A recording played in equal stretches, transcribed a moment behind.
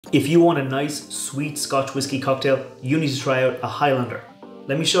If you want a nice, sweet Scotch whiskey cocktail, you need to try out a Highlander.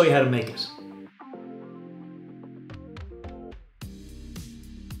 Let me show you how to make it.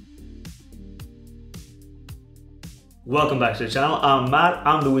 Welcome back to the channel. I'm Matt,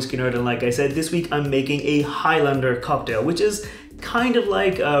 I'm the Whiskey Nerd, and like I said, this week I'm making a Highlander cocktail, which is kind of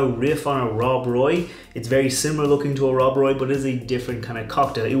like a riff on a Rob Roy. It's very similar looking to a Rob Roy, but it is a different kind of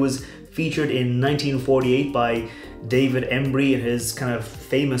cocktail. It was featured in 1948 by David Embury in his kind of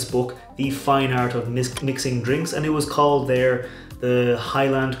famous book, The Fine Art of Mixing Drinks, and it was called there the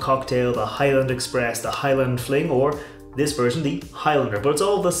Highland Cocktail, the Highland Express, the Highland Fling, or this version, the Highlander, but it's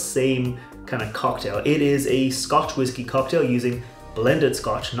all the same kind of cocktail. It is a Scotch whiskey cocktail using blended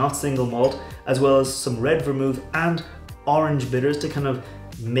Scotch, not single malt, as well as some red vermouth and orange bitters to kind of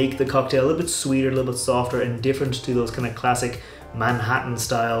make the cocktail a little bit sweeter, a little bit softer, and different to those kind of classic Manhattan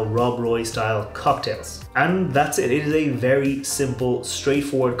style, Rob Roy style cocktails. And that's it. It is a very simple,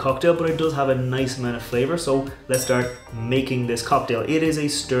 straightforward cocktail, but it does have a nice amount of flavor. So let's start making this cocktail. It is a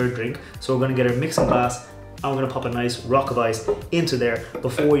stirred drink, so we're going to get our mixing glass and we're going to pop a nice rock of ice into there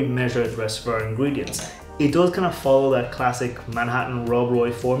before we measure the rest of our ingredients. It does kind of follow that classic Manhattan Rob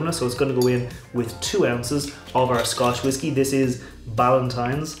Roy formula, so it's going to go in with 2 ounces of our Scotch whiskey. This is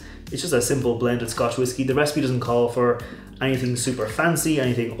Ballantine's. It's just a simple blended Scotch whiskey. The recipe doesn't call for anything super fancy,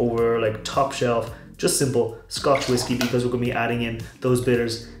 anything over like top shelf, just simple Scotch whiskey because we're going to be adding in those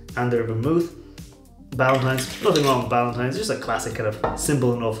bitters and their vermouth. Ballantine's, nothing wrong with Ballantine's, just a classic kind of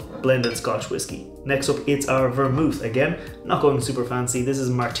simple enough blended Scotch whiskey. Next up, it's our vermouth. Again, not going super fancy. This is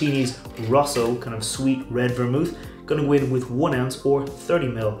Martini's Rosso, kind of sweet red vermouth. Going to go in with 1 ounce or 30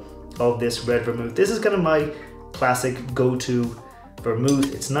 ml of this red vermouth. This is kind of my classic go-to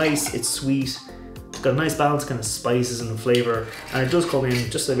vermouth. It's nice, it's sweet, it's got a nice balance kind of spices and flavor, and it does come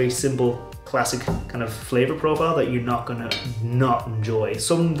in just a very simple classic kind of flavor profile that you're not gonna not enjoy.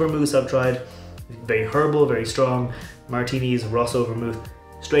 Some vermouths I've tried, very herbal, very strong. Martini's Rosso vermouth,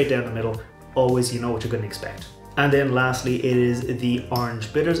 straight down the middle, always you know what you're going to expect. And then lastly, it is the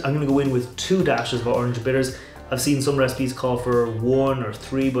orange bitters. I'm going to go in with 2 dashes of orange bitters. I've seen some recipes call for 1 or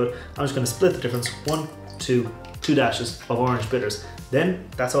 3, but I'm just going to split the difference. 1, 2 dashes of orange bitters. Then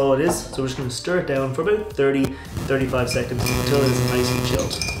that's all it is. So we're just going to stir it down for about 30-35 seconds until it's nicely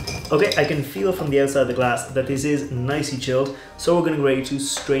chilled. Okay, I can feel from the outside of the glass that this is nicely chilled, so we're going to get ready to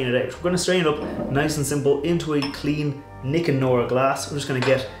strain it out. We're going to strain it up nice and simple into a clean Nick and Nora glass. We're just going to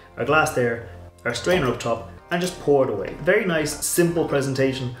get our glass there, our strainer up top, and just pour it away. Very nice, simple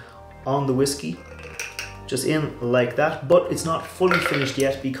presentation on the whiskey. Just in like that, but it's not fully finished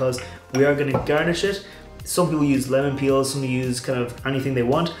yet because we are going to garnish it. Some people use lemon peel, some use kind of anything they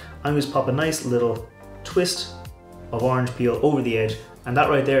want. I'm just pop a nice little twist of orange peel over the edge, and that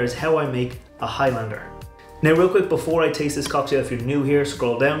right there is how I make a Highlander. Now real quick before I taste this cocktail, if you're new here,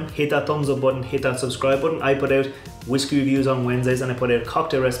 scroll down, hit that thumbs up button, hit that subscribe button. I put out whiskey reviews on Wednesdays and I put out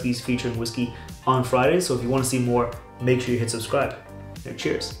cocktail recipes featuring whiskey on Fridays, so if you want to see more, make sure you hit subscribe. Now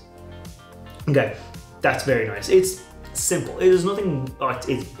cheers. Okay, that's very nice. It's simple. It is nothing,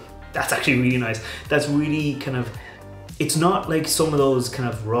 that's actually really nice. That's really kind of, it's not like some of those kind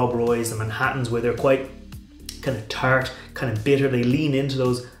of Rob Roys and Manhattans where they're quite kind of tart, kind of bitter. They lean into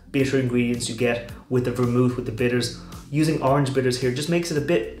those bitter ingredients you get with the vermouth, with the bitters. Using orange bitters here just makes it a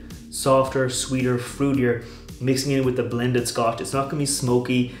bit softer, sweeter, fruitier, mixing it with the blended Scotch. It's not gonna be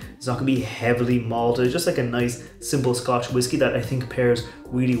smoky, it's not gonna be heavily malted. It's just like a nice, simple Scotch whiskey that I think pairs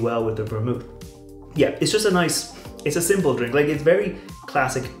really well with the vermouth. Yeah, it's just a nice, it's a simple drink. Like, it's very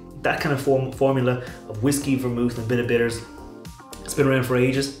classic, that kind of formula of whiskey, vermouth, and a bit of bitters. It's been around for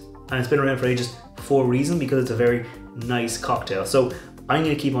ages, and it's been around for ages for a reason, because it's a very nice cocktail. So I'm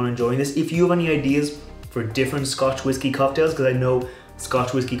going to keep on enjoying this. If you have any ideas for different Scotch whiskey cocktails, because I know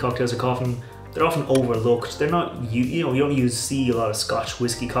Scotch whiskey cocktails are often overlooked. They're not, you know, you don't see a lot of Scotch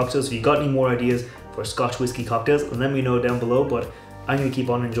whiskey cocktails. If you got any more ideas for Scotch whiskey cocktails, let me know down below. But I'm going to keep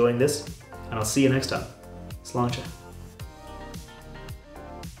on enjoying this, and I'll see you next time. Sláinte.